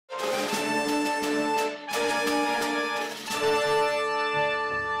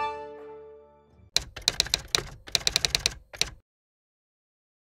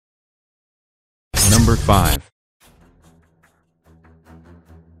Number 5.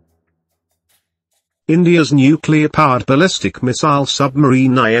 India's nuclear-powered ballistic missile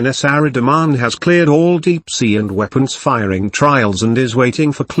submarine INS Ariddhmaan has cleared all deep-sea and weapons firing trials and is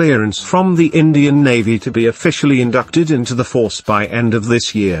waiting for clearance from the Indian Navy to be officially inducted into the force by end of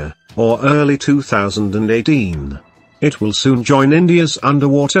this year, or early 2018. It will soon join India's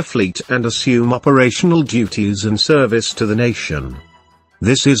underwater fleet and assume operational duties and service to the nation.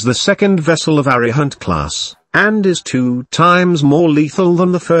 This is the second vessel of Arihant class, and is 2 times more lethal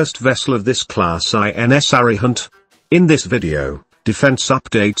than the first vessel of this class, INS Arihant. In this video, Defense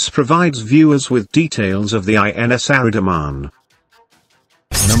Updates provides viewers with details of the INS Ariddhmaan.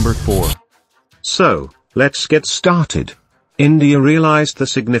 Number 4. So, let's get started. India realized the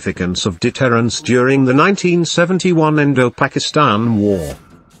significance of deterrence during the 1971 Indo-Pakistan War.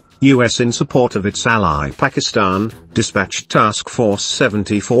 US, in support of its ally Pakistan, dispatched Task Force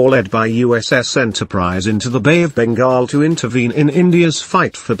 74 led by USS Enterprise into the Bay of Bengal to intervene in India's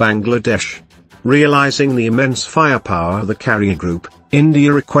fight for Bangladesh. Realizing the immense firepower of the carrier group,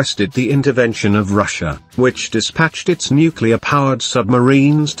 India requested the intervention of Russia, which dispatched its nuclear-powered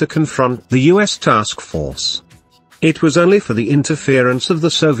submarines to confront the US task force. It was only for the interference of the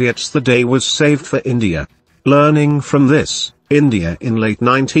Soviets the day was saved for India. Learning from this, India in late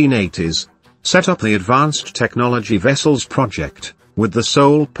 1980s set up the Advanced Technology Vessels project, with the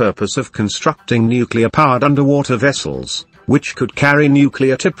sole purpose of constructing nuclear-powered underwater vessels, which could carry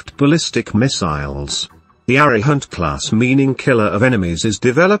nuclear-tipped ballistic missiles. The Arihant class, meaning killer of enemies, is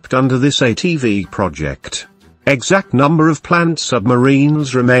developed under this ATV project. Exact number of planned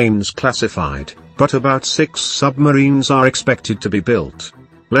submarines remains classified, but about 6 submarines are expected to be built.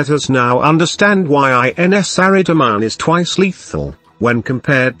 Let us now understand why INS Ariddhmaan is twice lethal, when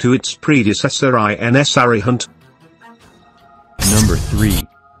compared to its predecessor INS Arihant. Number 3.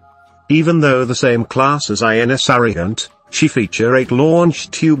 Even though the same class as INS Arihant, she features 8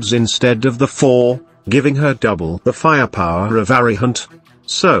 launch tubes instead of the 4, giving her double the firepower of Arihant.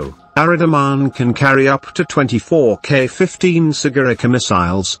 So, Ariddhmaan can carry up to 24 K-15 Sagarika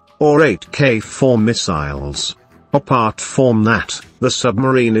missiles, or 8 K-4 missiles. Apart from that, the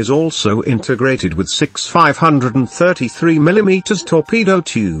submarine is also integrated with 6 533mm torpedo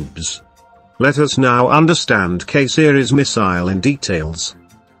tubes. Let us now understand K-series missile in details.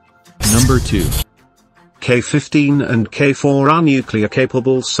 Number 2. K-15 and K-4 are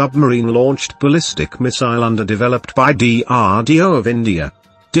nuclear-capable submarine-launched ballistic missile developed by DRDO of India.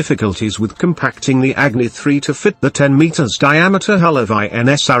 Difficulties with compacting the Agni-3 to fit the 10 meters diameter hull of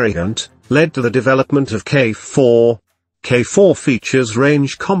INS Arihant led to the development of K-4. K-4 features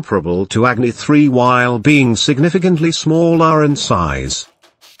range comparable to Agni-3 while being significantly smaller in size.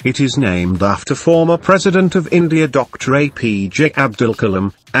 It is named after former President of India Dr. APJ Abdul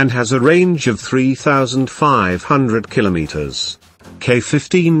Kalam, and has a range of 3,500 kilometers.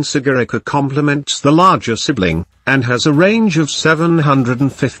 K-15 Sagarika complements the larger sibling, and has a range of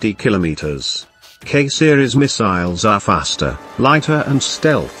 750 kilometers. K-series missiles are faster, lighter and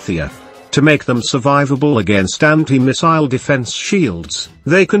stealthier. To make them survivable against anti-missile defense shields,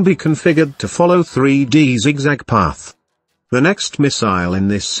 they can be configured to follow 3D zigzag path. The next missile in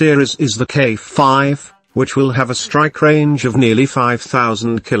this series is the K-5, which will have a strike range of nearly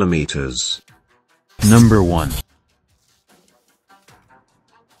 5,000 kilometers. Number 1.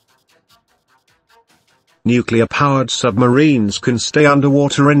 Nuclear-powered submarines can stay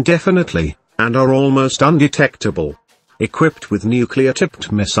underwater indefinitely, and are almost undetectable. Equipped with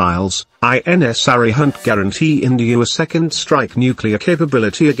nuclear-tipped missiles, INS Arihant guarantee India a second strike nuclear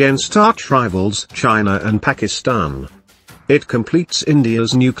capability against arch-rivals China and Pakistan. It completes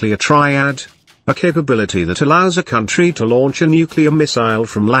India's nuclear triad, a capability that allows a country to launch a nuclear missile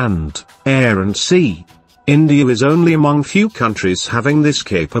from land, air and sea. India is only among few countries having this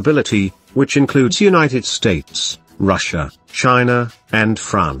capability, which includes United States, Russia, China, and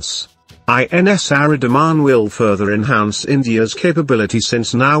France. INS Ariddhmaan will further enhance India's capability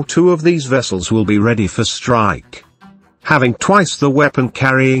since now 2 of these vessels will be ready for strike. Having twice the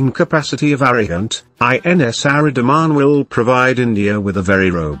weapon-carrying capacity of Arihant, INS Ariddhmaan will provide India with a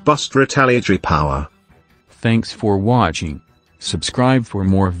very robust retaliatory power. Thanks for watching. Subscribe for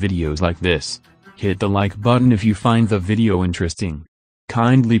more videos like this. Hit the like button if you find the video interesting.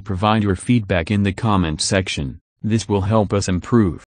 Kindly provide your feedback in the comment section, this will help us improve.